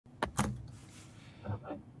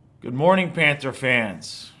Good morning, Panther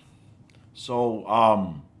fans.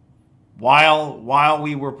 So, while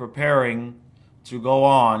we were preparing to go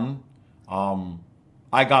on,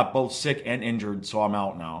 I got both sick and injured, so I'm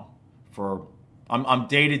out now. For I'm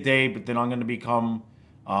day to day, but then I'm going to become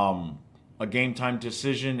a game time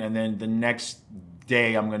decision, and then the next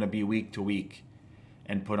day I'm going to be week to week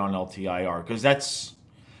and put on LTIR because that's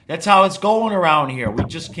how it's going around here. We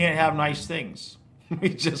just can't have nice things. We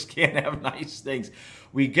just can't have nice things.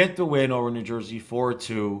 We get the win over New Jersey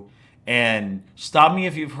 4-2. And stop me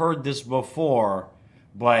if you've heard this before,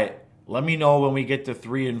 but let me know when we get to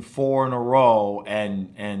 3 and 4 in a row,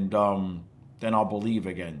 and then I'll believe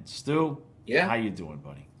again. Stu, Yeah, how you doing,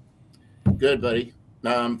 buddy? good, buddy.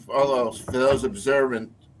 For those observant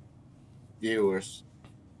viewers,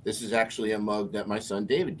 this is actually a mug that my son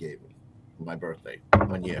David gave me for my birthday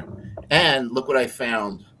 1 year. And look what I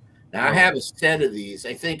found. Now, I have a set of these.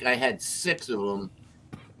 I think I had six of them.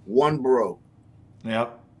 One broke.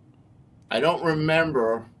 Yep. I don't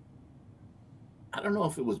remember. I don't know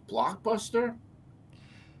if it was Blockbuster.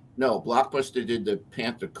 No, Blockbuster did the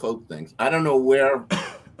Panther Coke things. I don't know where.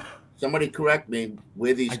 Somebody correct me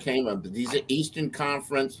where these came from. These are Eastern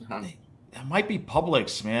Conference. Huh? That might be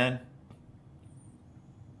Publix, man.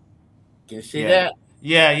 Can you see Yeah. that?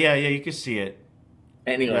 Yeah. You can see it.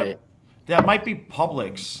 Anyway, Yep. That might be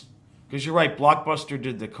Publix. Because you're right, Blockbuster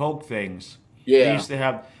did the Coke things. They yeah. used to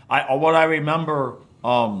have. What I remember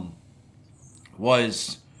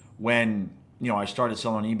was when I started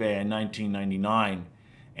selling eBay in 1999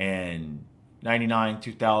 and 99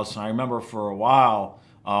 2000. I remember for a while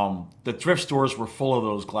the thrift stores were full of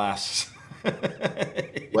those glasses.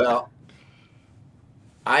 Well,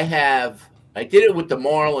 I did it with the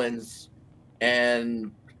Marlins,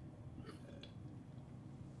 and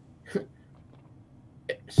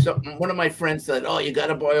so one of my friends said, "Oh, you got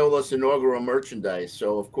to buy all this inaugural merchandise."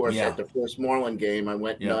 So, of course, Yeah. at the first Marlin game, I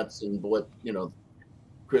went Yeah. nuts and bought,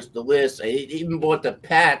 Crystal List. I even bought the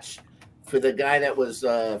patch for the guy that was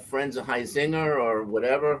friends of Heisinger or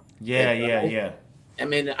whatever. Yeah. I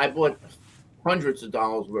mean, I bought hundreds of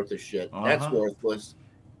dollars worth of shit. That's Uh-huh. worthless.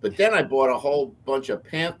 But then I bought a whole bunch of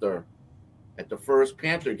Panther at the first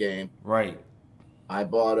Panther game. Right. I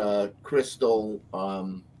bought a crystal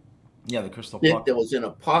Yeah, the crystal stick puck. that was in a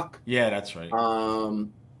puck. Yeah, that's right.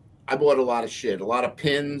 I bought a lot of shit, a lot of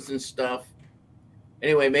pins and stuff.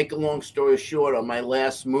 Anyway, make a long story short, on my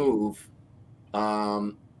last move,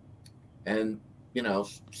 and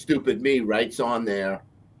stupid me writes on there,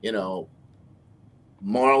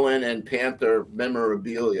 Marlin and Panther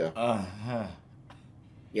memorabilia. Uh-huh.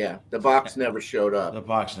 Yeah, the box never showed up. The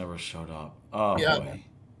box never showed up. Oh Yeah, boy. the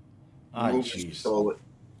Ah, movie jeez. stole it.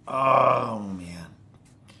 Oh man.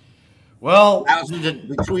 Well,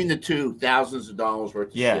 Between the two, thousands of dollars worth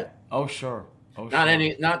of yeah. shit. Oh sure. Oh Not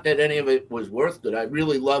sure. not that any of it was worth it. I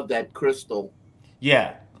really loved that crystal,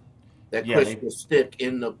 Yeah. that Yeah. crystal stick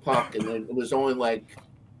in the puck, and it was only like,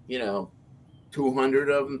 you know, 200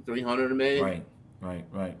 of them, 300 of me. Right.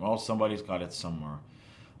 Well, somebody's got it somewhere.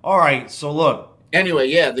 All right. So look. Anyway,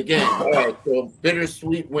 yeah, the game. All right, so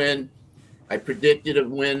bittersweet win. I predicted a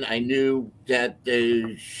win. I knew that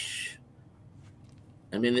they.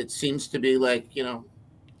 I mean, it seems to be like,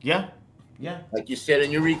 Yeah. like you said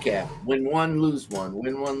in your recap, win one, lose one,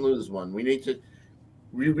 win one, lose one. We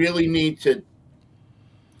really need to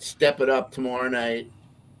step it up tomorrow night,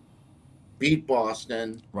 beat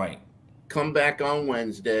Boston, Right. come back on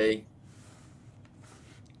Wednesday,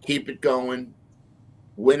 keep it going,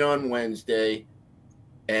 win on Wednesday,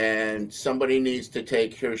 and somebody needs to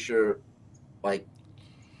take Hirscher, like,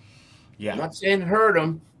 I'm Yeah. not saying hurt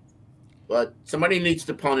him, but somebody needs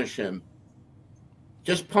to punish him.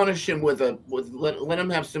 Just punish him let him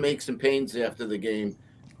have some aches and pains after the game,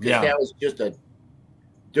 because Yeah. that was just a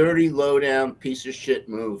dirty, low down piece of shit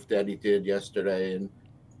move that he did yesterday. And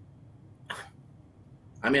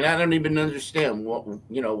I mean, I don't even understand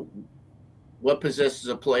what possesses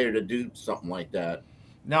a player to do something like that.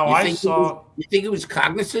 Now You think he was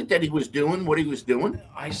cognizant that he was doing what he was doing?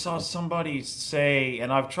 I saw somebody say,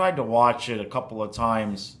 and I've tried to watch it a couple of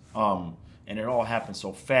times, and it all happened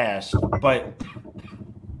so fast. But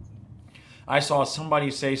I saw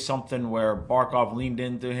somebody say something where Barkov leaned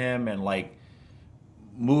into him and like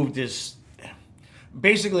moved his.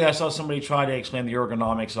 Basically, I saw somebody try to explain the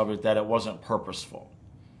ergonomics of it, that it wasn't purposeful.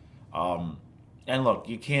 And look,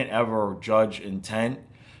 you can't ever judge intent.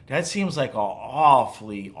 That seems like a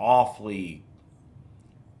awfully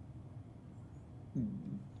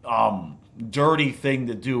dirty thing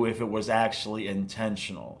to do if it was actually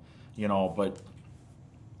intentional, But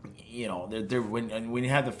when you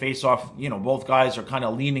have the face off, both guys are kind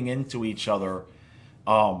of leaning into each other,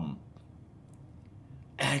 Um,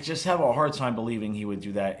 I just have a hard time believing he would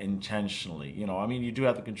do that intentionally. I mean, you do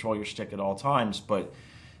have to control your stick at all times, but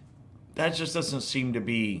that just doesn't seem to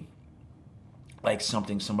be like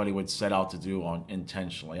something somebody would set out to do on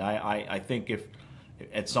intentionally. I think if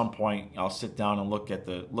at some point I'll sit down and look at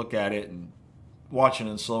it and watch it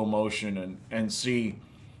in slow motion and see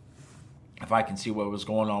if I can see what was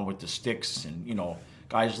going on with the sticks. And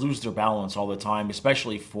guys lose their balance all the time,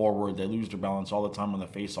 especially forward. They lose their balance all the time on the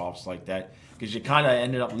face-offs like that because you kind of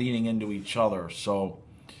ended up leaning into each other. So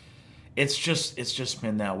it's just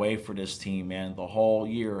been that way for this team, man. The whole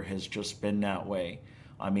year has just been that way.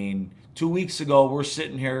 I mean, 2 weeks ago we're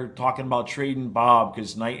sitting here talking about trading Bob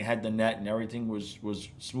because Knight had the net and everything was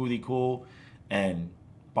smoothie cool, and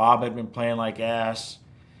Bob had been playing like ass,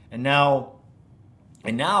 and now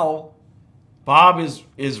Bob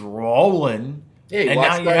is rolling. Yeah,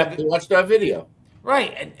 and you watched our video.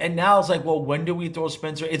 Right, and now it's like, well, when do we throw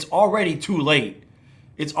Spencer? It's already too late.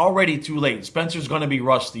 It's already too late. Spencer's going to be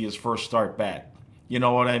rusty his first start back. You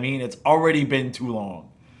know what I mean? It's already been too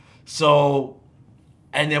long. So,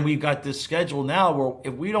 and then we've got this schedule now where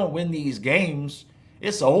if we don't win these games,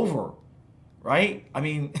 it's over, right? I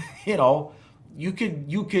mean, you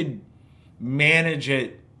could manage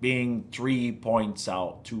it being 3 points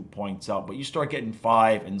out, 2 points out, but you start getting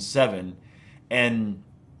 5 and 7, and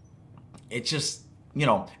it just,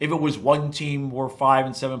 if it was one team we're 5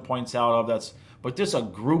 and 7 points out of, but there's a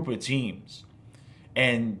group of teams,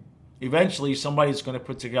 and eventually somebody's going to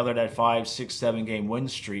put together that 5, 6, 7 game win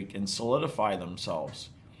streak and solidify themselves.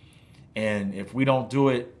 And if we don't do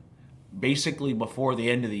it basically before the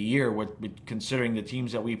end of the year, with considering the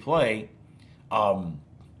teams that we play,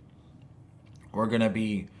 we're gonna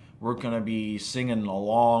be singing the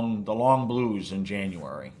long blues in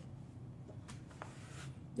January.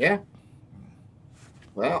 Yeah.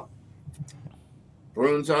 Well,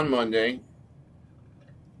 Bruins on Monday,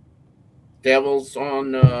 Devils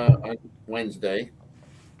on Wednesday.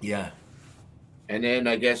 Yeah. And then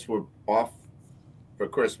I guess we're off for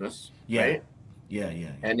Christmas. Yeah. Right? Yeah.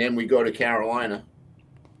 And then we go to Carolina.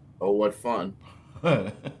 Oh, what fun.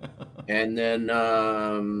 And then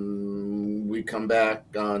we come back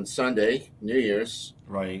on Sunday, New Year's,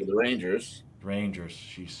 right, for the Rangers.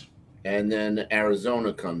 Jeez. And then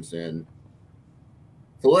Arizona comes in.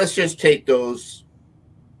 So let's just take those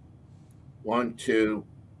 1, 2,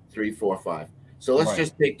 3, 4, 5. So let's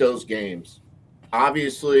just take those games.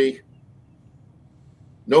 Obviously,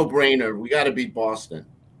 no brainer. We got to beat Boston.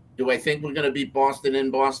 Do I think we're going to beat Boston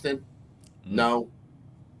in Boston? No.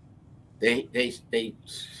 They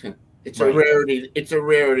it's a rarity. It's a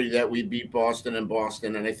rarity that we beat Boston in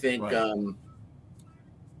Boston, and I think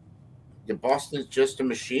the Boston's just a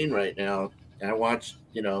machine right now. And I watched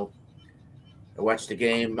the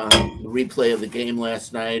game, replay of the game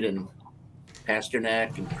last night, and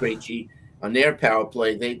Pasternak and Krejci on their power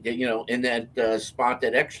play. They in that spot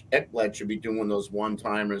that Ekblad should be doing those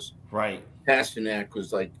one-timers. Right. Pasternak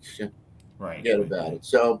was like, forget about it.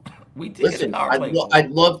 So we did. Listen,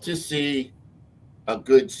 I'd love to see a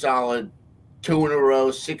good, solid 2 in a row,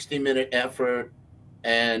 60-minute effort,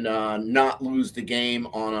 and not lose the game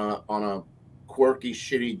on a quirky,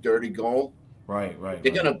 shitty, dirty goal. Right.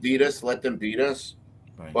 They're gonna beat us. Let them beat us.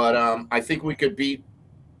 Right. But I think we could beat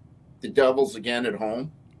the Devils again at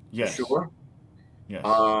home. Yes. Sure. Yes.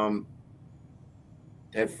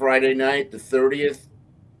 That Friday night, the 30th,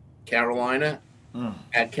 Carolina.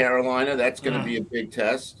 At Carolina, that's going to be a big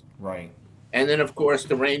test. Right. And then, of course,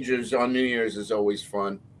 the Rangers on New Year's is always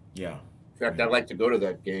fun. Yeah. In fact, I'd like to go to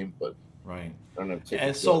that game, but I don't have tickets.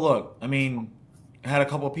 And so, look, I mean, I had a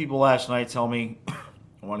couple of people last night tell me,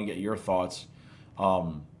 I want to get your thoughts.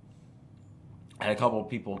 I had a couple of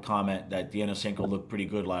people comment that Denisenko looked pretty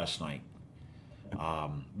good last night,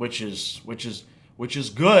 which is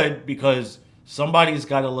good because somebody's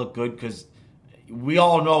got to look good, because we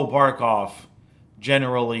all know Barkov.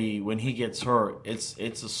 Generally, when he gets hurt, it's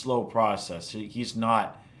a slow process. He's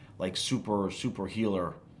not like super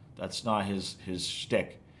healer. That's not his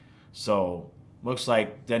shtick. So looks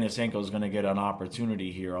like Denisenko is going to get an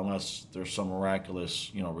opportunity here, unless there's some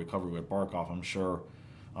miraculous recovery with Barkov. I'm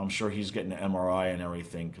sure he's getting an MRI and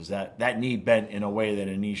everything, because that knee bent in a way that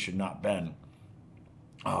a knee should not bend.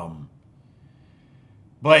 But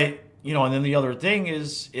and then the other thing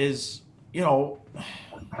is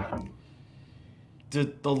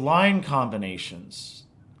the line combinations.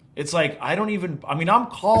 It's like I'm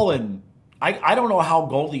calling. I don't know how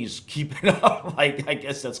goalies keep it up. Like, I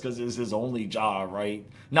guess that's because it's his only job, right?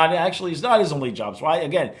 It's not his only job. So I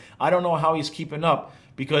don't know how he's keeping up,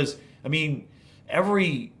 because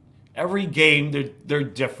every every game they're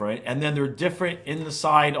different, and then they're different in the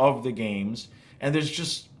side of the games. And there's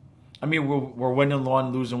just, I mean, we're winning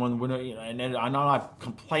one, losing one, winning, you know, and then I'm not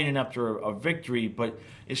complaining after a victory, but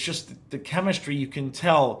it's just the chemistry. You can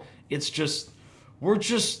tell it's just we're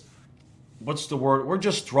just what's the word? We're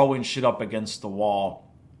just throwing shit up against the wall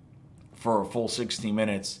for a full 60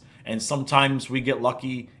 minutes. And sometimes we get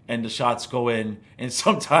lucky and the shots go in, and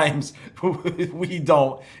sometimes we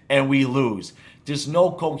don't and we lose. There's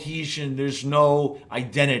no cohesion. There's no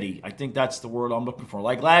identity. I think that's the word I'm looking for.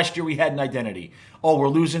 Like last year, we had an identity. Oh, we're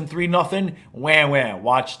losing 3-0. Wham, wham.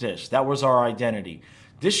 Watch this. That was our identity.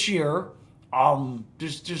 This year,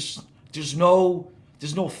 there's no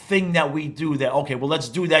thing that we do that. Okay, well, let's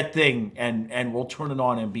do that thing and we'll turn it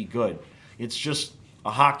on and be good. It's just a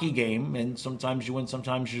hockey game, and sometimes you win,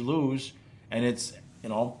 sometimes you lose, and it's, you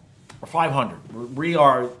know, we're 500. We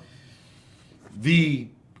are the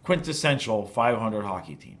quintessential 500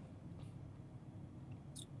 hockey team.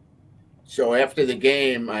 So after the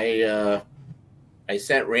game, I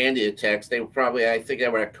sent Randy a text. They were probably, I think they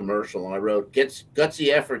were at commercial, and I wrote,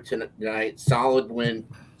 gutsy effort tonight, solid win.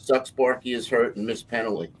 Sucks Barkey is hurt and missed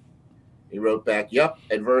penalty. He wrote back, yup,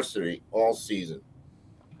 adversity all season.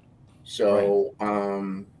 So,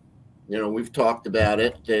 right. You know, we've talked about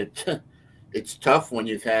it, that it's tough when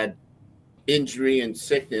you've had injury and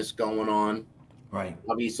sickness going on. Right.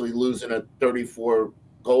 Obviously, losing a 34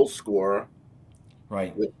 goal scorer.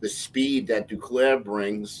 Right. With the speed that Duclair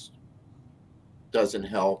brings doesn't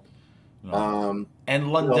help. No.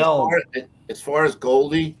 And Lundell. You know, as far as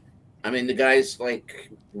Goldie, I mean, the guy's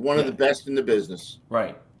like one of the best in the business.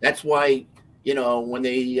 Right. That's why, you know, when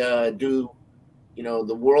they do, you know,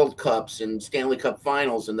 the World Cups and Stanley Cup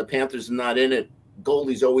Finals and the Panthers are not in it,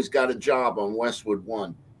 Goldie's always got a job on Westwood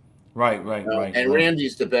 1. Right. And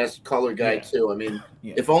Randy's the best color guy, too. I mean,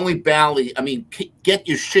 if only Bally, I mean, get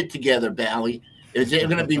your shit together, Bally. Is there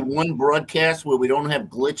going to be one broadcast where we don't have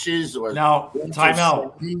glitches or now? Time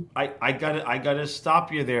out. I gotta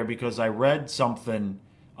stop you there because I read something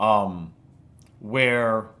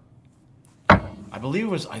where I believe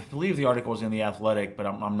the article was in The Athletic, but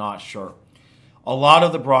I'm not sure. A lot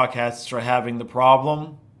of the broadcasts are having the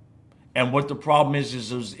problem, and what the problem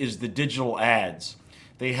is the digital ads.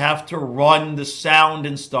 They have to run the sound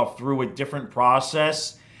and stuff through a different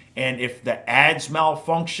process. And if the ads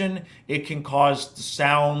malfunction, it can cause the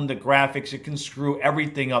sound, the graphics, it can screw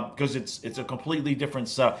everything up because it's a completely different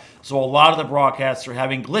stuff. So a lot of the broadcasts are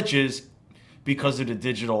having glitches because of the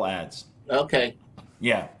digital ads. Okay.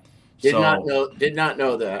 Yeah. Did not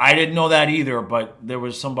know that. I didn't know that either, but there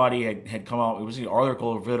was somebody had come out. It was an article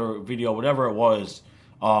or video, whatever it was.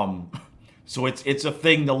 So it's a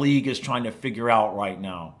thing the league is trying to figure out right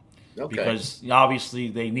now. Okay. Because obviously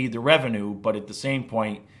they need the revenue, but at the same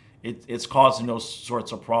point, it's causing those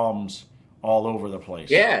sorts of problems all over the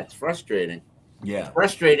place. Yeah, it's frustrating. Yeah. It's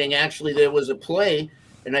frustrating. Actually, there was a play,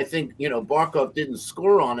 and I think, you know, Barkov didn't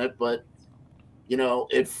score on it, but, you know,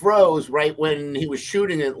 it froze right when he was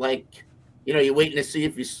shooting it, like, you know, you're waiting to see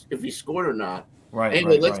if he scored or not. Right.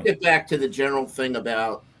 Anyway, let's get back to the general thing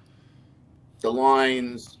about the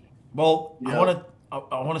lines. Well, I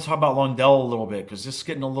want to talk about Lundell a little bit because this is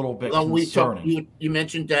getting a little bit concerning. You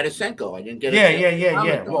mentioned Datasenko. I didn't get it.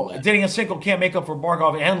 Yeah. Well, Datasenko can't make up for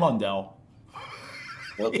Barkov and Lundell.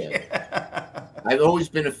 Okay. Yeah. I've always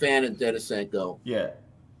been a fan of Datasenko. Yeah.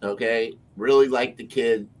 Okay. Really like the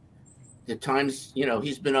kid. The times, you know,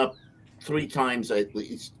 he's been up 3 times at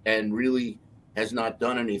least and really has not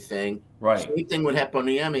done anything. Right. Same thing with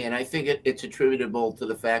Heponiemi, and I think it's attributable to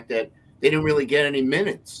the fact that they didn't really get any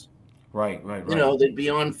minutes. Right. You know, they'd be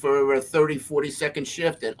on for a 30, 40-second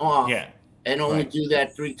shift and off and only do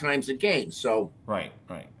that 3 times a game. So Right.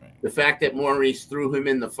 The fact that Maurice threw him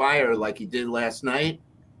in the fire like he did last night.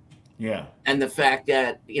 Yeah. And the fact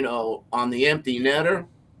that, you know, on the empty netter,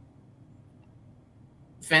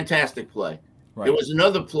 fantastic play. Right. There was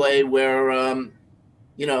another play where,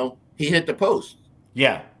 you know, he hit the post.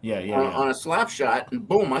 Yeah. On a slap shot, and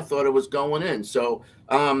boom, I thought it was going in. So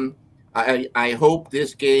I hope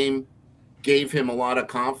this game gave him a lot of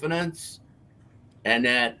confidence, and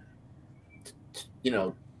that, you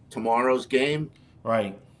know, tomorrow's game,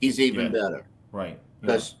 right, he's even better. Right.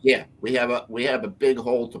 Because we have a big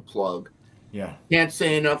hole to plug. Yeah. Can't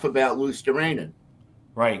say enough about Luosterainen.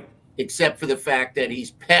 Right. Except for the fact that he's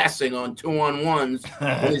passing on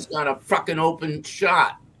 2-on-1s when he's got a fucking open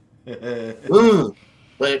shot.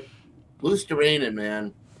 But Luosterainen,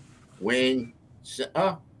 man, Wayne,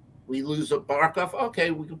 we lose a Barkov.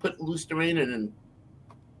 Okay, we can put Luosterainen in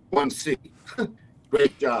 1C.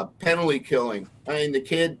 Great job. Penalty killing. I mean, the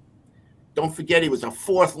kid, don't forget he was a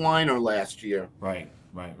 4th liner last year. Right.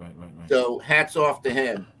 Right. So hats off to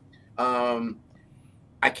him.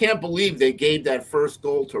 I can't believe they gave that first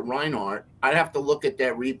goal to Reinhardt. I'd have to look at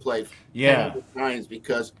that replay 10 Yeah. other times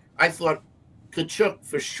because I thought Kachuk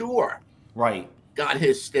for sure Right. got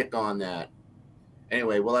his stick on that.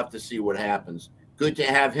 Anyway, we'll have to see what happens. Good to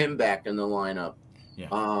have him back in the lineup. Yeah.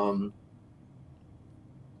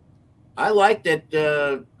 I like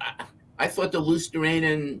that. I thought the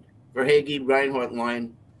Lusterranen, Verhaeghe, Reinhardt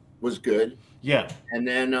line was good. Yeah. And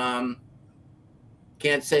then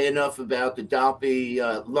can't say enough about the Dalpe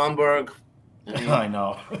Lomberg. I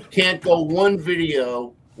know. Can't go one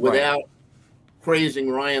video without praising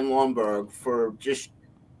Ryan Lomberg for just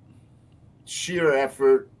sheer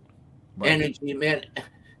effort, energy. Man,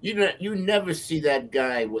 you never see that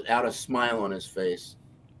guy without a smile on his face.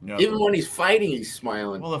 No. Even when he's fighting, he's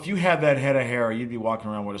smiling. Well, if you had that head of hair, you'd be walking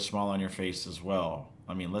around with a smile on your face as well.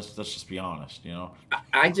 I mean, let's just be honest, you know.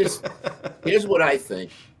 I just here's what I think.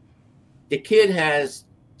 The kid has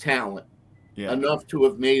talent enough to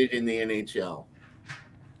have made it in the NHL.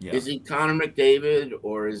 Yeah. Is he Connor McDavid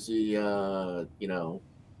or is he,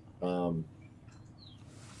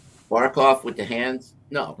 Barkov with the hands?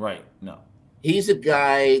 No. Right. No. He's a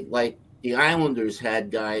guy like the Islanders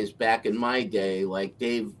had guys back in my day, like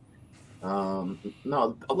Dave. No,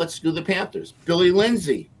 let's do the Panthers. Billy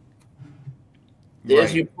Lindsay.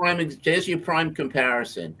 There's your prime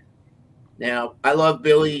comparison. Now, I love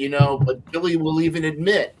Billy, you know, but Billy will even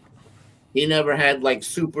admit he never had like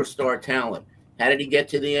superstar talent. How did he get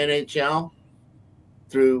to the NHL?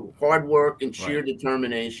 Through hard work and sheer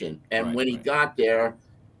determination. And when he got there,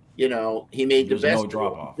 you know, he made the best. No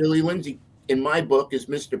drop off. Billy Lindsay, in my book, is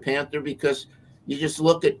Mr. Panther because you just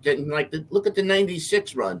look at the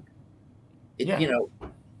 '96 run. You know,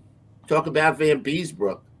 talk about Van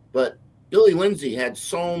Beesbrook, but Billy Lindsay had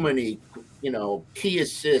so many, you know, key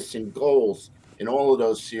assists and goals in all of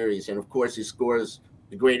those series. And, of course, he scores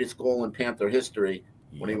the greatest goal in Panther history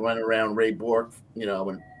when he went around Ray Bork, you know,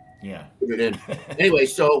 and put it in. Anyway,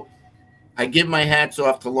 so I give my hats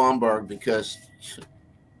off to Lomberg because,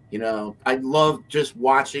 you know, I love just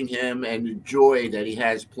watching him and the joy that he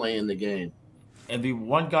has playing the game. And the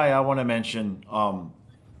one guy I want to mention,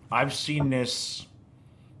 I've seen this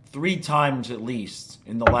 3 times at least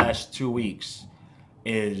in the last 2 weeks,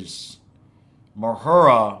 is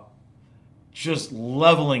Mahura just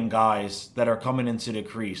leveling guys that are coming into the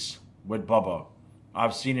crease with Bubba.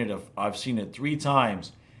 I've seen it 3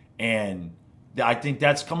 times, and I think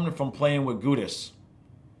that's coming from playing with Gudas.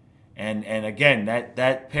 And again,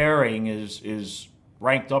 that pairing is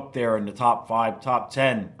ranked up there in the top 5, top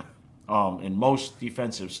 10 in most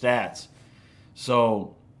defensive stats.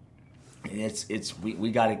 So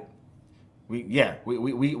we got to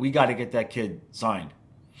get that kid signed.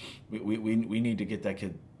 We need to get that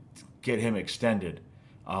kid, get him extended.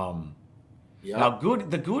 Now,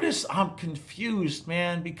 the Gudas, I'm confused,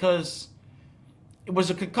 man, because it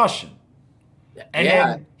was a concussion, and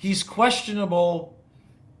then he's questionable,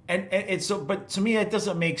 and it's so. But to me, it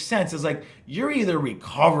doesn't make sense. It's like you're either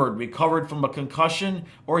recovered from a concussion,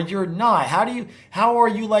 or you're not. How are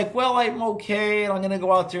you like? Well, I'm okay, and I'm gonna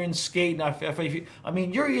go out there and skate. And I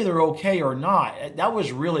mean, you're either okay or not. That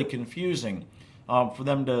was really confusing for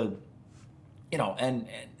them to, you know, and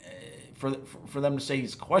for them to say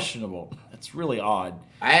he's questionable. That's really odd.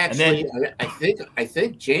 I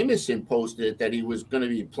think Jameson posted that he was going to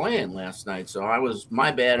be playing last night, so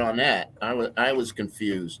my bad on that. I was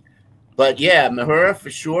confused, but yeah, Mahura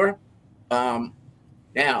for sure.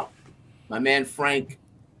 Now, my man Frank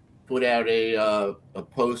put out a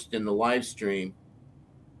post in the live stream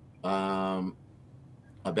about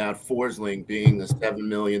Forsling being a $7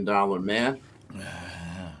 million man.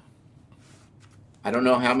 I don't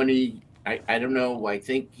know how many. I don't know. I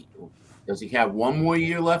think, does he have 1 more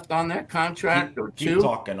year left on that contract or 2? Keep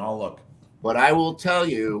talking. I'll look. But I will tell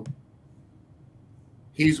you,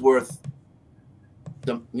 he's worth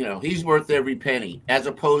every penny, as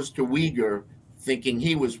opposed to Uyghur thinking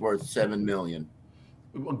he was worth $7 million.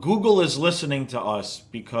 Google is listening to us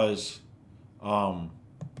because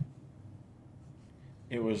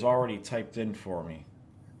it was already typed in for me.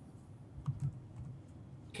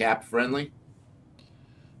 Cap friendly?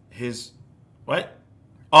 What?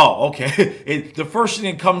 Oh, okay. The first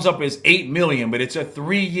thing that comes up is $8 million, but it's a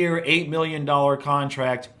 3-year, $8 million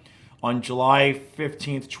contract on July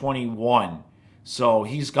 15th, 21. So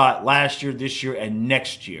he's got last year, this year, and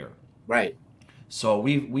next year. Right. So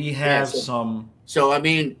we have some. So I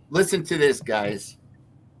mean, listen to this, guys.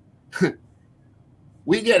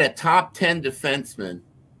 We get a top 10 defenseman.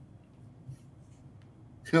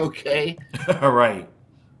 Okay. All right.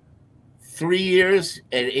 3 years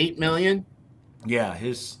at $8 million. Yeah,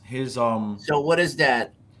 his So what is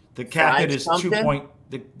that? the cap Five hit is something?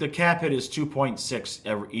 the cap hit is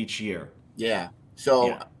 2.6 each year. Yeah. So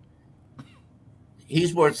Yeah,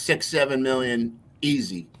 he's worth 6-7 million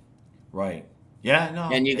easy. right. Yeah, no,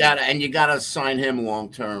 And you gotta sign him long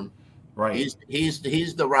term. right.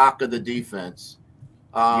 He's the rock of the defense.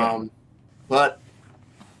 Yeah, Um, but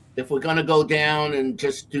if we're gonna go down and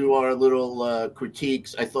just do our little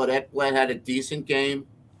critiques, I thought Ekblad had a decent game.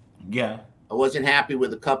 yeah. I wasn't happy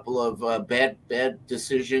with a couple of bad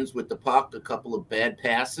decisions with the puck, a couple of bad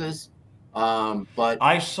passes. But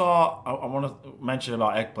I saw. I want to mention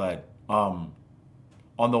about Ekblad. On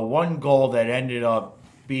the one goal that ended up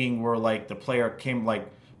being where like the player came like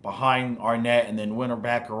behind our net and then went her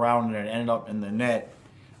back around and it ended up in the net.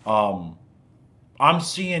 Um, I'm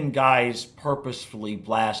seeing guys purposefully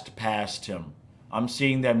blast past him. I'm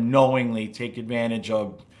seeing them knowingly take advantage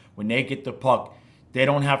of when they get the puck. They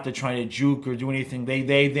don't have to try to juke or do anything.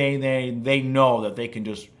 They know that they can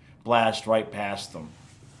just blast right past them.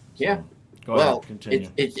 yeah, So go ahead, well, continue.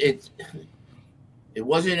 it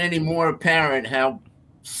wasn't any more apparent how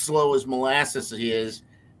slow as molasses he is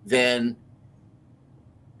than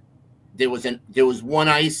there was one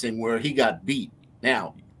icing where he got beat.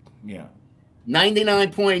 Now, Yeah,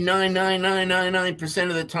 99.99999%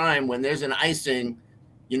 of the time when there's an icing,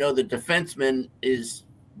 the defenseman is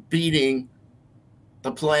beating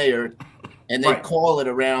the player and they right. call it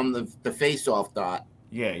around the face-off dot.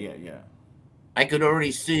 Yeah. I could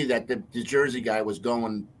already see that the Jersey guy was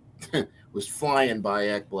going was flying by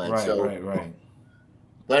Ekblad. So, Right.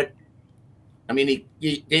 but I mean, he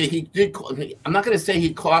did. I'm not going to say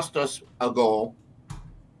he cost us a goal,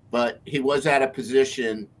 but he was out of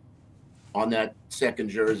position on that second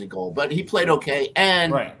Jersey goal. But he played okay,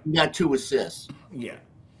 and Right. he got 2 assists. Yeah.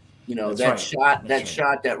 That Right. shot, That's that right.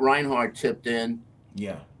 shot that Reinhardt tipped in,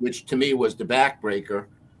 Yeah. which to me was the backbreaker.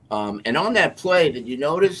 And on that play, did you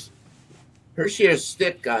notice Hershey's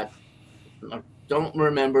stick got? I don't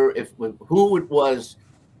remember who it was,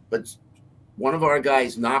 but one of our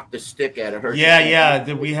guys knocked the stick out of Hershey.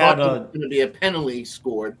 Yeah. We had Thought there was a going to be a penalty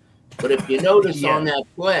scored, but if you notice on yeah. that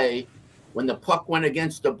play, when the puck went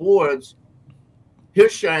against the boards,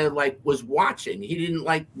 Hershey was watching. He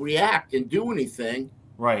didn't react and do anything.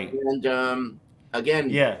 Right. And again,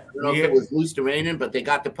 Yeah. I don't know if it was Luosterainen, but they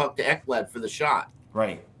got the puck to Ekblad for the shot.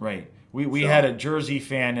 Right. We So, had a Jersey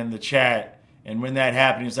fan in the chat, and when that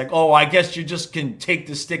happened, he's like, "Oh, I guess you just can take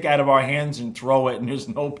the stick out of our hands and throw it, and there's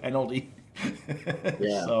no penalty."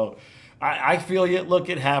 yeah. So, I feel you. Look,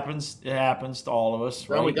 it happens. It happens to all of us,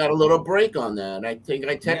 Well, we right? got a little break on that. I think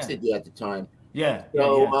I Yeah. texted you at the time. Yeah.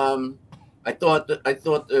 So I thought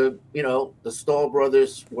the Stahl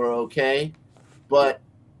brothers were okay, but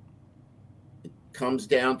it comes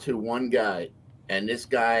down to one guy, and this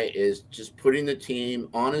guy is just putting the team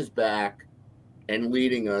on his back and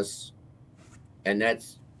leading us, and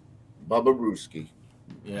that's Bubba Ruski.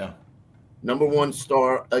 Yeah. Number one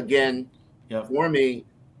star again Yep. for me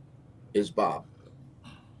is Bob.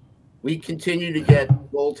 We continue to get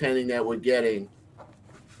goaltending that we're getting,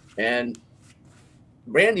 and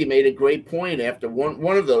Randy made a great point after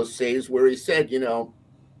one of those saves where he said,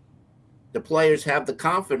 the players have the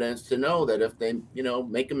confidence to know that if they,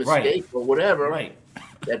 make a mistake or whatever, Right.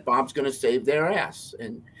 that Bob's going to save their ass.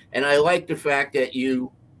 And I like the fact that in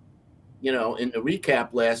the recap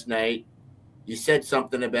last night, you said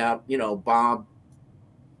something about, Bob,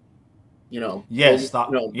 Yes.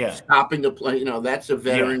 Stop. Yeah. stopping the play. That's a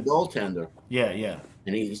veteran goaltender, Yeah.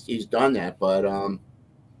 and he's done that. But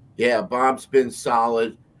yeah, Bob's been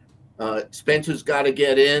solid. Spencer's got to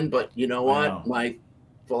get in, but you know what? My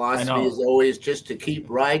philosophy is always just to keep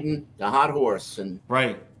riding the hot horse, and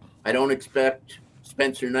Right. I don't expect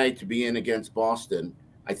Spencer Knight to be in against Boston.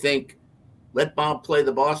 I think let Bob play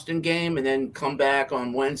the Boston game and then come back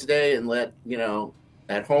on Wednesday and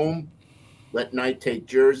at home, let Knight take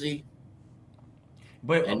Jersey.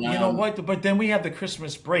 But And, you know what? But then we have the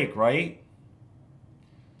Christmas break, right?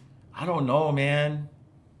 I don't know, man.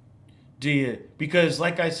 Do you? Because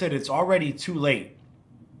like I said, it's already too late.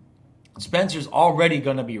 Spencer's already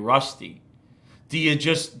going to be rusty. Do you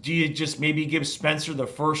just maybe give Spencer the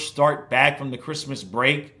first start back from the Christmas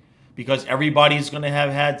break because everybody's going to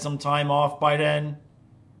have had some time off by then?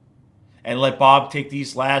 And let Bob take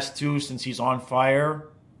these last two since he's on fire?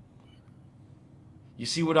 You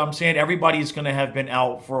see what I'm saying? Everybody's going to have been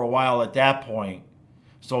out for a while at that point.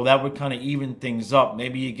 So that would kind of even things up.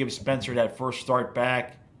 Maybe you give Spencer that first start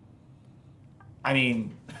back. I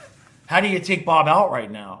mean, how do you take Bob out right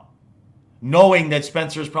now? Knowing that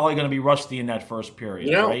Spencer's probably going to be rusty in that first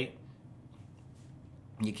period, right?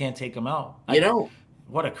 You can't take him out.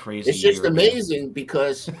 What a crazy It's just year, amazing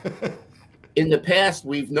because in the past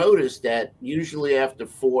we've noticed that usually after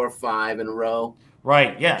 4 or 5 in a row,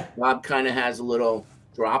 right, yeah. Bob kind of has a little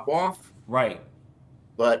drop off. Right.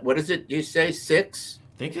 But what is it? You say 6?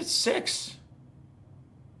 I think it's 6.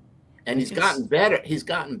 And he's gotten better. He's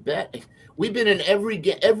gotten better. We've been in every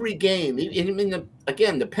game. Even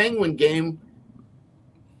the Penguin game,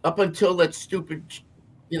 up until that stupid,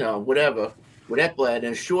 whatever, with Ekblad and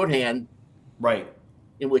a shorthand, right,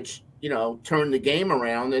 in which turned the game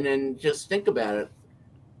around. And then just think about it,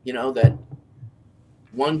 that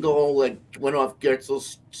one goal that went off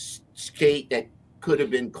Gertzel's skate that could have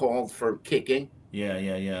been called for kicking.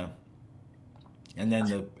 Yeah. And then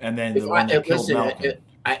the one that killed Malkin.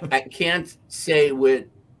 I can't say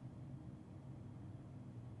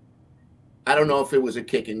I don't know if it was a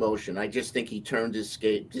kicking motion. I just think he turned his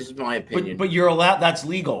skate. This is my opinion. But you're allowed. That's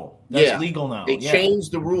legal. That's legal now. They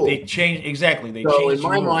changed the rule. They changed exactly. So in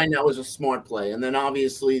my mind, that was a smart play. And then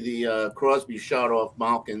obviously the Crosby shot off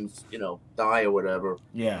Malkin's, thigh or whatever.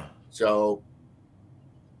 Yeah. So,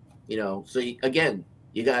 again,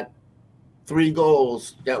 you got 3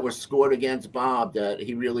 goals that were scored against Bob that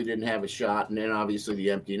he really didn't have a shot, and then obviously the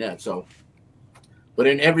empty net. So, but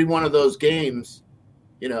in every one of those games,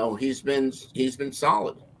 he's been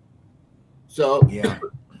solid. So yeah,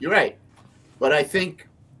 you're right. But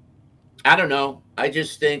I don't know. I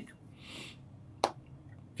just think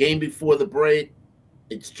game before the break,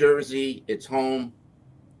 it's Jersey, it's home.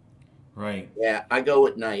 Right. Yeah, I go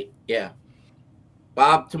at night. Yeah.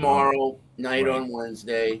 Bob tomorrow, night on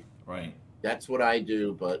Wednesday. Right. That's what I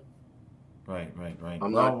do, but right.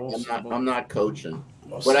 I'm not coaching.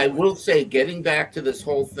 But I will say, getting back to this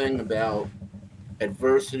whole thing about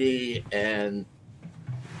adversity and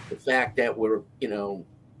the fact that we're,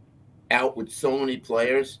 out with so many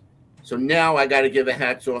players. So now I got to give a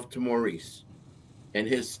hats off to Maurice and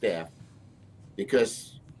his staff,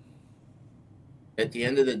 because at the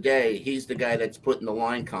end of the day, he's the guy that's putting the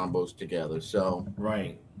line combos together. So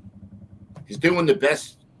he's doing the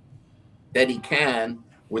best that he can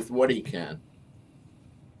with what he can.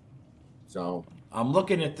 So I'm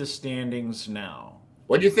looking at the standings now.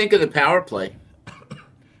 What do you think of the power play?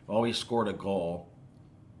 Well, we scored a goal.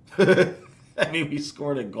 We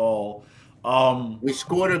scored a goal. We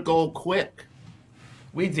scored a goal quick.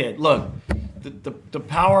 We did. Look, the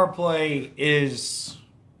power play is.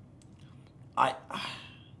 I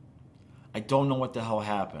don't know what the hell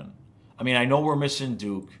happened. I mean, I know we're missing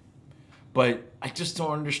Duke, but I just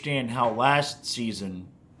don't understand how last season.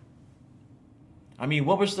 I mean,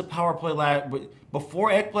 what was the power play before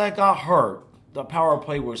Ekblad got hurt? The power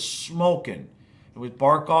play was smoking. It was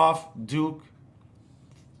Barkov, Duke,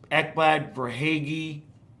 Ekblad, Verhaeghe,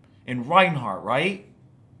 and Reinhardt, right?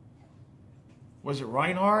 Was it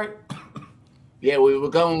Reinhardt? Yeah, we were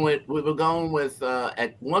going with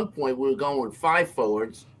at one point we were going with 5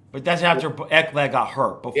 forwards. But that's after Ekblad got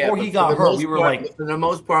hurt. Before he got hurt, we were like, for the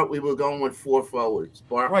most part, we were going with 4 forwards.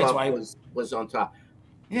 Barkov was on top.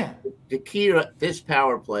 Yeah. The key to this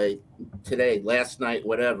power play today, last night,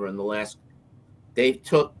 whatever, they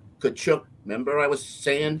took Kachuk. Remember I was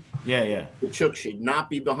saying? Yeah. Kachuk should not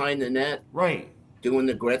be behind the net. Right. Doing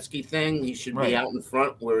the Gretzky thing. He should be out in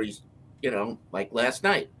front where he's, like last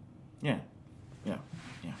night. Yeah.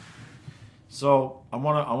 So I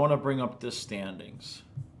wanna bring up the standings.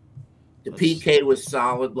 The PK was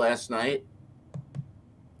solid last night.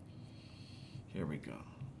 Here we go.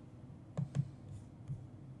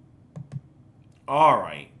 All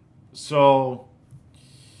right. So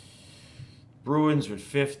Bruins with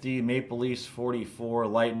 50, Maple Leafs 44,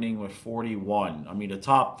 Lightning with 41. I mean, the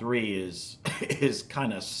top 3 is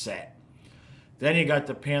kind of set. Then you got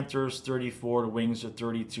the Panthers 34, the Wings with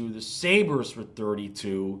 32, the Sabres with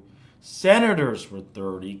 32, Senators with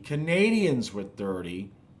 30, Canadians with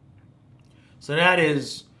 30. So that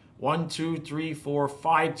is 1, 2, 3, 4,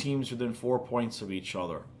 5 teams within 4 points of each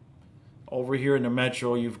other. Over here in the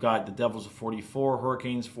Metro, you've got the Devils with 44,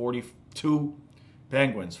 Hurricanes 42,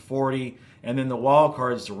 Penguins 40, and then the wild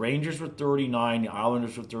cards, the Rangers with 39, the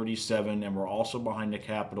Islanders with 37, and we're also behind the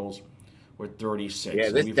Capitals with 36. Yeah,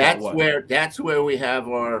 that's where we have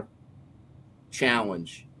our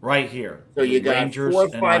challenge. Right here. So you got Rangers 4,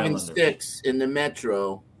 5, and Islanders. 6 in the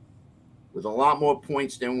Metro with a lot more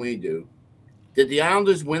points than we do. Did the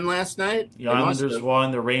Islanders win last night? The Islanders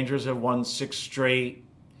won. The Rangers have won 6 straight.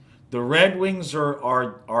 The Red Wings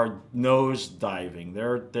are nose diving.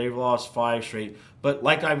 They've lost 5 straight. But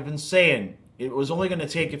like I've been saying, it was only going to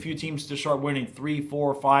take a few teams to start winning 3,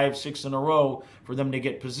 4, 5, 6 in a row for them to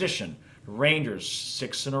get position. Rangers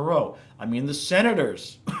 6 in a row. I mean, the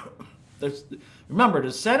Senators. Remember,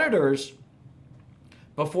 the Senators,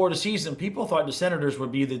 before the season, people thought the Senators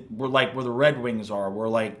would be were like where the Red Wings are, where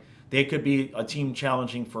like they could be a team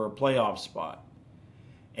challenging for a playoff spot.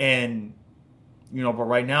 And but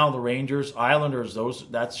right now the Rangers, Islanders,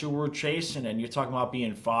 that's who we're chasing. And you're talking about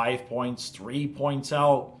being 5 points, 3 points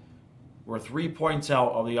out. We're 3 points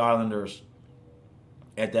out of the Islanders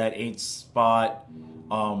at that 8th spot,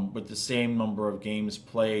 with the same number of games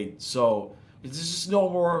played. So there's just no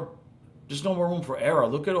more. There's no more room for error.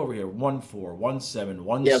 Look at over here: 1-4, 1-7,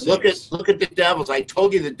 1-6. Yeah, look at the Devils. I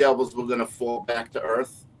told you the Devils were going to fall back to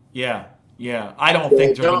earth. Yeah. I don't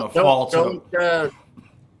think they're going to fall to.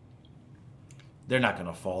 They're not going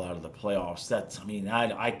to fall out of the playoffs.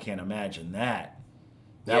 I can't imagine that.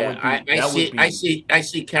 I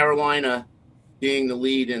see Carolina being the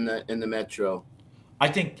lead in the Metro. I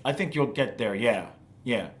think you'll get there. Yeah.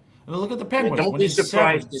 And look at the Penguins. Don't be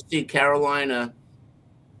surprised to see Carolina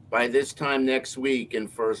by this time next week in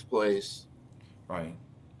first place. Right.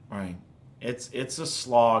 It's a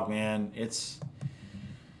slog, man. It's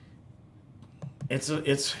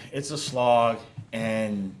a slog,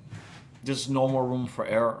 and there's no more room for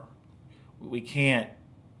error. We can't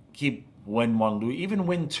keep win 1, lose. Even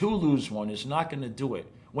win 2, lose 1 is not going to do it.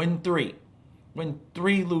 Win 3,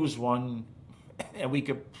 lose 1, and we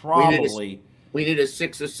could probably. We need a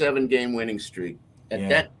 6 or 7 game winning streak.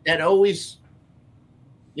 That always,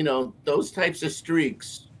 those types of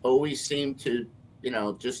streaks always seem to,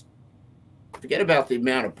 just forget about the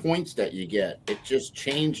amount of points that you get. It just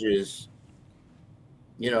changes,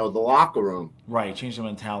 the locker room. Right, change the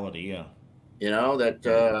mentality, yeah.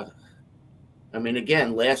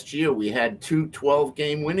 Again, last year we had 2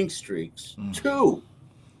 12-game winning streaks. 2.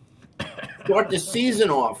 Start the season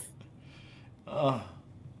off.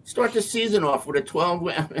 Start the season off with a 12.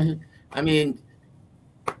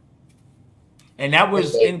 And that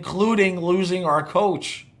was including losing our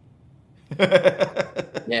coach.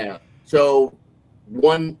 Yeah. So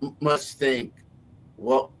one must think,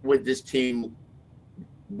 where would this team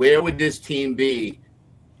be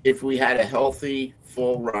if we had a healthy,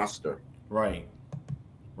 full roster? Right.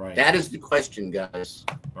 That is the question, guys.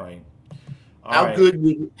 Right. How good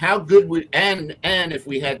would and if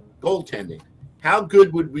we had goaltending, how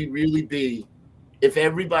good would we really be if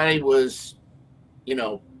everybody was,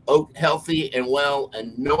 healthy and well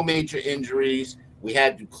and no major injuries? We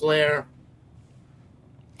had Duclair.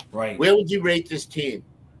 Right. Where would you rate this team?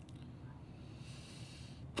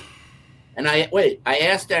 And I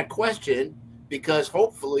asked that question because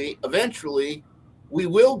hopefully, eventually, we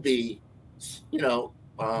will be,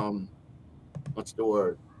 what's the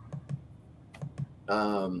word?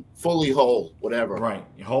 Fully whole, whatever. Right.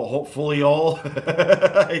 Fully whole.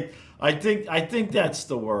 I think that's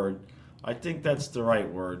the word. I think that's the right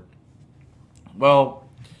word. Well,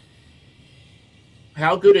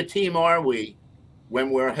 how good a team are we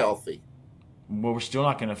when we're healthy? Well, we're still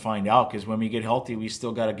not going to find out because when we get healthy, we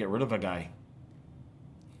still got to get rid of a guy.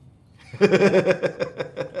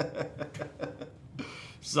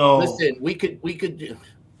 So listen, we could do,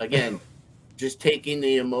 again, just taking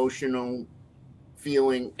the emotional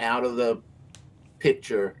feeling out of the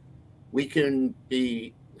picture. We're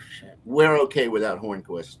okay without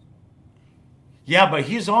Hornquist. Yeah, but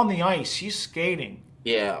he's on the ice. He's skating.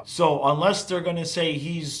 Yeah. So unless they're going to say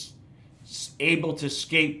he's able to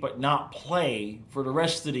skate but not play for the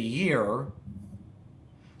rest of the year,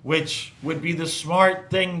 which would be the smart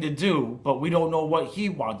thing to do, but we don't know what he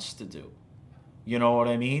wants to do. You know what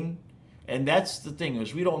I mean? And that's the thing,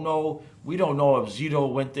 is we don't know if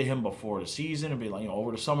Zito went to him before the season and be like, over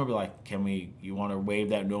the summer, be like, you want to waive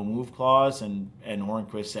that no move clause? And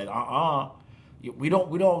Hornquist said, we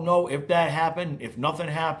don't know if that happened, if nothing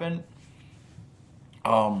happened.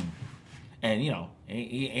 And he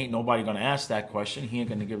ain't nobody gonna ask that question. He ain't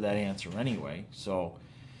gonna give that answer anyway. So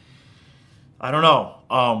I don't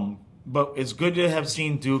know. But it's good to have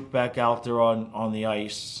seen Duke back out there on the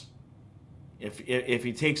ice. If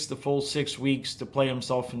he takes the full 6 weeks to play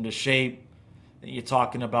himself into shape, you're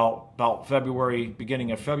talking about February,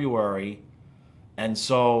 beginning of February. And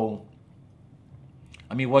so,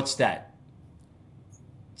 what's that?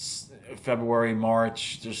 February,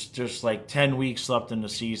 March, just like 10 weeks left in the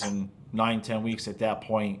season, 9-10 weeks at that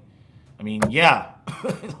point. Leave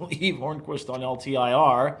Hornquist on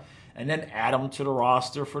LTIR and then add him to the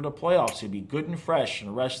roster for the playoffs. He'd be good and fresh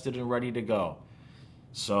and rested and ready to go.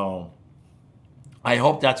 So I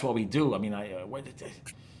hope that's what we do.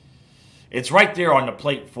 It's right there on the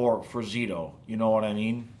plate for Zito. You know what I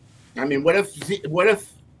mean? What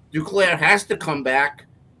if Duclair has to come back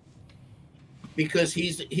because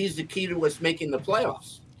he's the key to us making the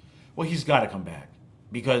playoffs? Well, he's got to come back.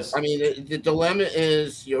 because I mean, the dilemma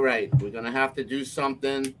is, you're right. We're going to have to do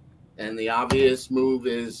something, and the obvious move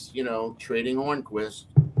is, trading Hornquist.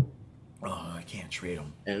 I can't trade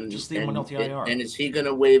him. And Just leave him on LTIR. And is he going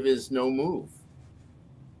to waive his no move?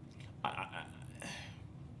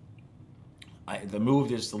 The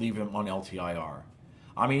move is to leave him on LTIR.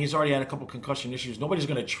 I mean, he's already had a couple concussion issues. Nobody's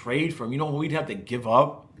going to trade for him. You know who we'd have to give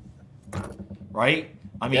up? Right?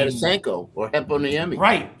 I mean, Yadasenko or Heponiemi.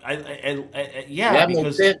 Right. Yeah,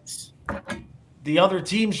 because the other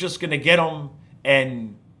team's just going to get him,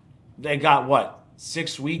 and they got, what,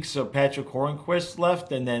 6 weeks of Patrick Hornquist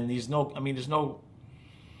left, and then there's no,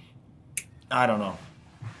 I don't know.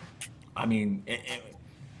 I mean,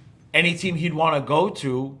 any team he'd want to go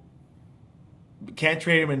to can't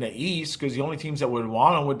trade him in the East, because the only teams that would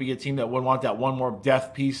want him would be a team that would want that one more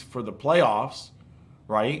depth piece for the playoffs,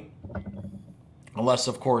 right? Unless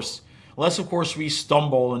of course we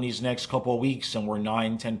stumble in these next couple of weeks and we're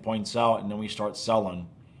 9-10 points out, and then we start selling.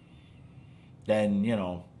 Then,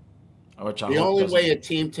 which I the hope only doesn't. way a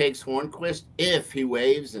team takes Hornquist, if he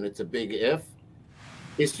waives, and it's a big if,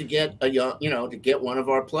 is to get to get one of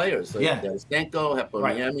our players. Like Yadasenko,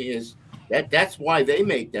 Heponiemi is. That's why they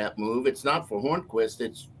make that move. It's not for Hornquist.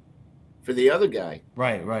 It's for the other guy.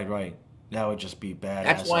 Right. That would just be bad.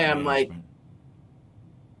 That's why I'm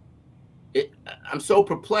I'm so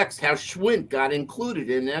perplexed how Schwint got included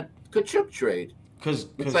in that Tkachuk trade. Because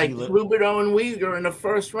it's like Huberdeau and Weegar in the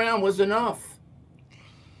first round was enough.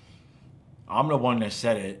 I'm the one that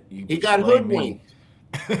said it. He got hoodwinked.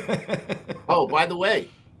 Oh, by the way,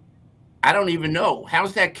 I don't even know.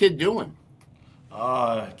 How's that kid doing?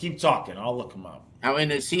 Keep talking. I'll look him up. I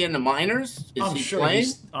mean, is he in the minors? Is he playing?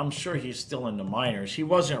 I'm sure he's still in the minors. He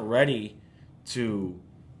wasn't ready to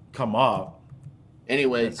come up.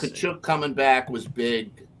 Anyway, Tkachuk coming back was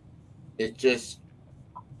big. It just,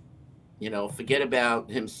 forget about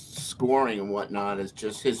him scoring and whatnot. It's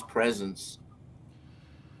just his presence.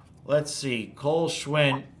 Let's see. Cole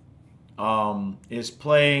Schwint is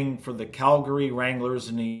playing for the Calgary Wranglers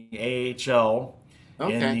in the AHL.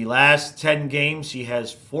 Okay. In the last 10 games, he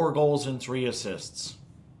has 4 goals and 3 assists.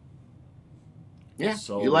 Yeah,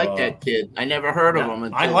 so, you like that kid. I never heard of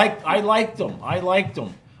him. I liked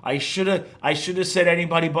him. I should have said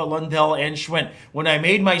anybody but Lundell and Schwint. When I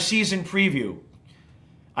made my season preview,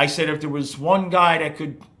 I said if there was one guy that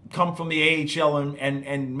could come from the AHL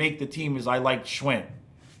and make the team, I liked Schwint.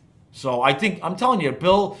 So I think, I'm telling you,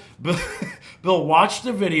 Bill watched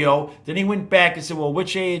the video, then he went back and said, well,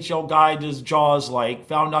 which AHL guy does Jaws like?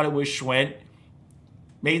 Found out it was Schwint,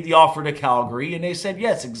 made the offer to Calgary, and they said,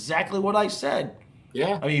 yes, exactly what I said.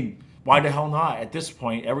 Yeah. I mean, why the hell not? At this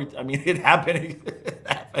point, it happened. It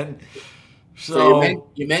happened. So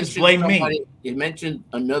you mentioned just blame me. You mentioned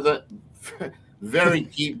another very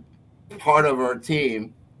key part of our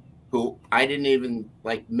team who I didn't even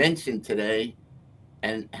mention today,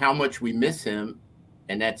 and how much we miss him,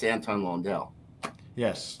 and that's Anton Lundell.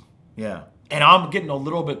 Yes. Yeah. And I'm getting a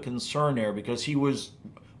little bit concerned there because he was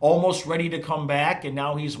almost ready to come back, and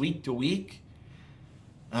now he's week to week.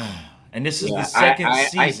 And this is the second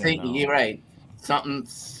season. I think you're right.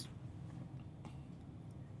 Something's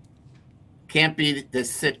can't be the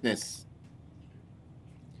sickness.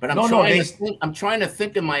 But I'm trying to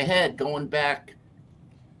think in my head going back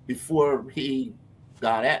before he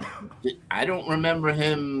got at. I don't remember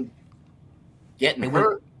him getting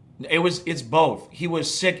hurt. It's both. He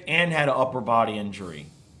was sick and had an upper body injury.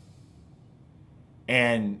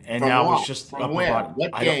 And now it's just upper body.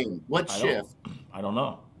 What game? What shift? I don't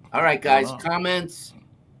know. All right, guys, comments.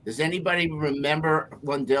 Does anybody remember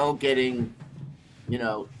Lundell getting,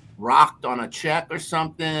 rocked on a check or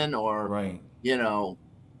something, or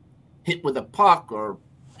hit with a puck or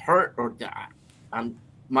hurt or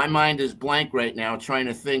my mind is blank right now trying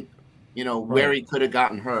to think, where he could have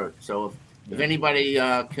gotten hurt. So if anybody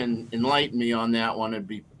can enlighten me on that one, it'd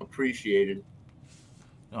be appreciated.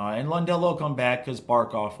 And Lundell will come back because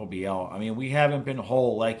Barkov will be out. I mean, we haven't been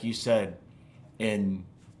whole, like you said, in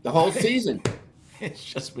the whole season. It's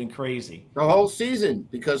just been crazy. The whole season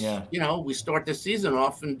because, we start the season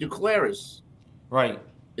off and Duclair is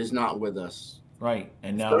not with us. Right.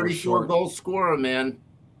 And now 34 goal scorer, man.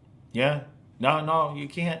 Yeah. No, you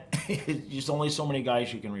can't. There's only so many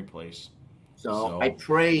guys you can replace. So I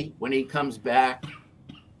pray when he comes back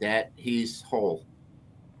that he's whole.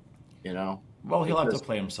 Well, he'll have to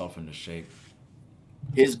play himself into shape.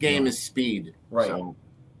 His game is speed. Right. So.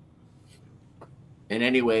 And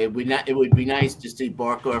anyway, it would be nice to see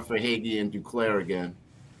Barkov, Hagee, and Duclair again.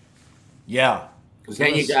 Yeah. Because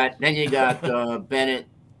then you got Bennett,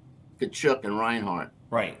 Tkachuk, and Reinhart.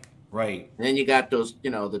 Right. And then you got those,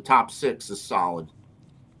 the top 6 is solid.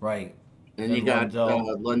 Right. And you got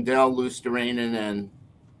Lundell, Luosterainen, and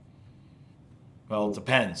well, it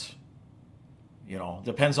depends. You know,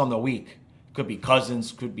 depends on the week. Could be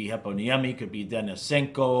Cousins, could be Heponiemi, could be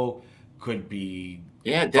Denisenko, could be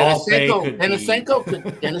Denisenko.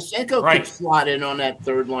 Denisenko right. could slot in on that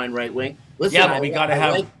third line right wing. Listen, yeah, but we got to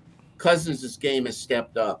have. Like Cousins' game has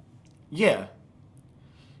stepped up. Yeah,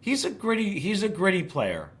 he's a gritty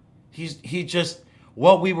player. He just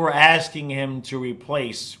what we were asking him to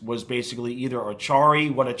replace was basically either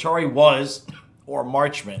Achari, what Achari was, or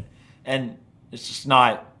Marchment, and it's just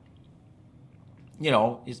not. You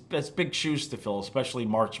know, it's big shoes to fill, especially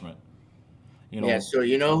Marchment. You know. Yeah. So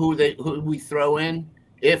you know who we throw in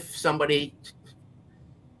if somebody.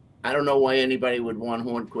 I don't know why anybody would want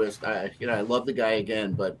Hornquist. I love the guy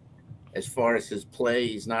again, but as far as his play,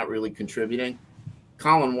 he's not really contributing.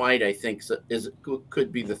 Colin White, I think,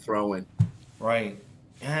 could be the throw-in. Right.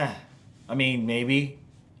 Yeah. I mean, maybe.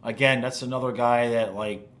 Again, that's another guy that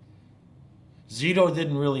like. Zito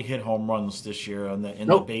didn't really hit home runs this year in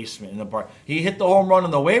the basement in the bar. He hit the home run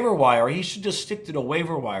on the waiver wire. He should just stick to the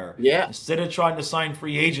waiver wire. Yeah. Instead of trying to sign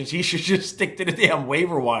free agents, he should just stick to the damn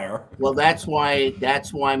waiver wire. Well, that's why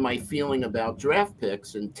my feeling about draft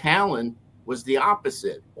picks and Talon was the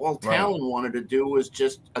opposite. All Talon wanted to do was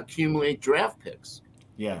just accumulate draft picks.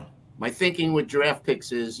 Yeah. My thinking with draft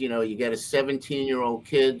picks is, you get a 17-year-old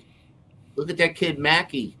kid. Look at that kid,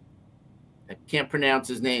 Mackey. I can't pronounce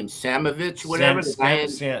his name. Samovich, whatever. The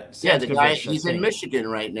guy, he's in Michigan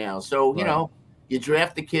right now. So, you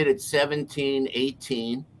draft a kid at 17,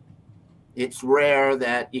 18. It's rare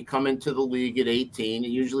that you come into the league at 18. It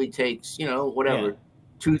usually takes,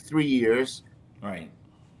 2-3 years. Right.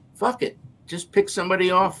 Fuck it. Just pick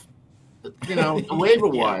somebody off, the waiver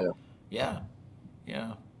wire. Yeah.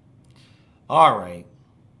 Yeah. All right.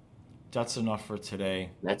 That's enough for today.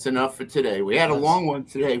 We had a long one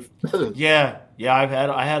today. yeah. I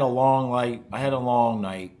had a long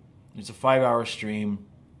night. It's a 5-hour stream.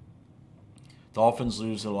 Dolphins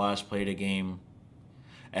lose the last play of the game,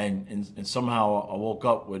 and somehow I woke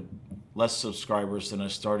up with less subscribers than I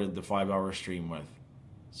started the 5-hour stream with.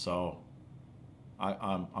 So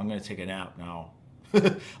I'm gonna take a nap now.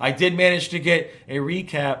 I did manage to get a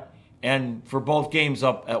recap. And for both games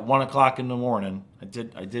up at 1:00 in the morning, I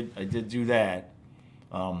did do that.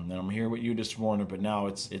 And I'm here with you this morning, but now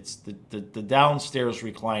it's the downstairs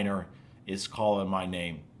recliner is calling my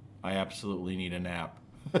name. I absolutely need a nap.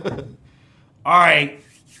 All right,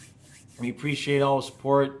 we appreciate all the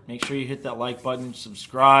support. Make sure you hit that like button,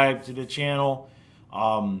 subscribe to the channel.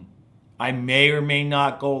 I may or may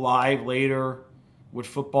not go live later with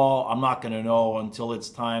football. I'm not gonna know until it's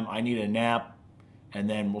time. I need a nap. And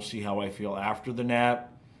then we'll see how I feel after the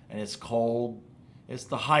nap. And it's cold. It's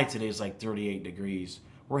the high today is like 38 degrees.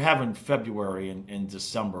 We're having February in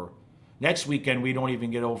December. Next weekend, we don't even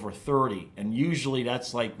get over 30. And usually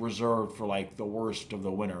that's like reserved for like the worst of the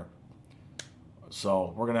winter.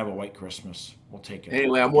 So we're going to have a white Christmas. We'll take it.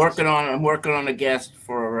 Anyway, I'm working on a guest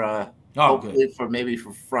for hopefully good.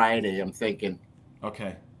 for Friday, I'm thinking.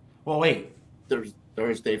 Okay. Well, wait.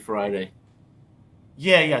 Thursday, Friday.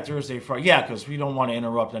 Yeah, Thursday, Friday. Yeah, because we don't want to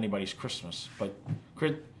interrupt anybody's Christmas. But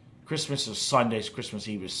Christmas is Sunday, Christmas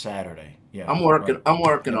Eve is Saturday. Yeah, I'm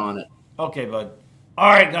working on it. Okay, bud. All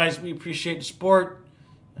right, guys, we appreciate the support,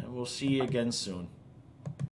 and we'll see you again soon.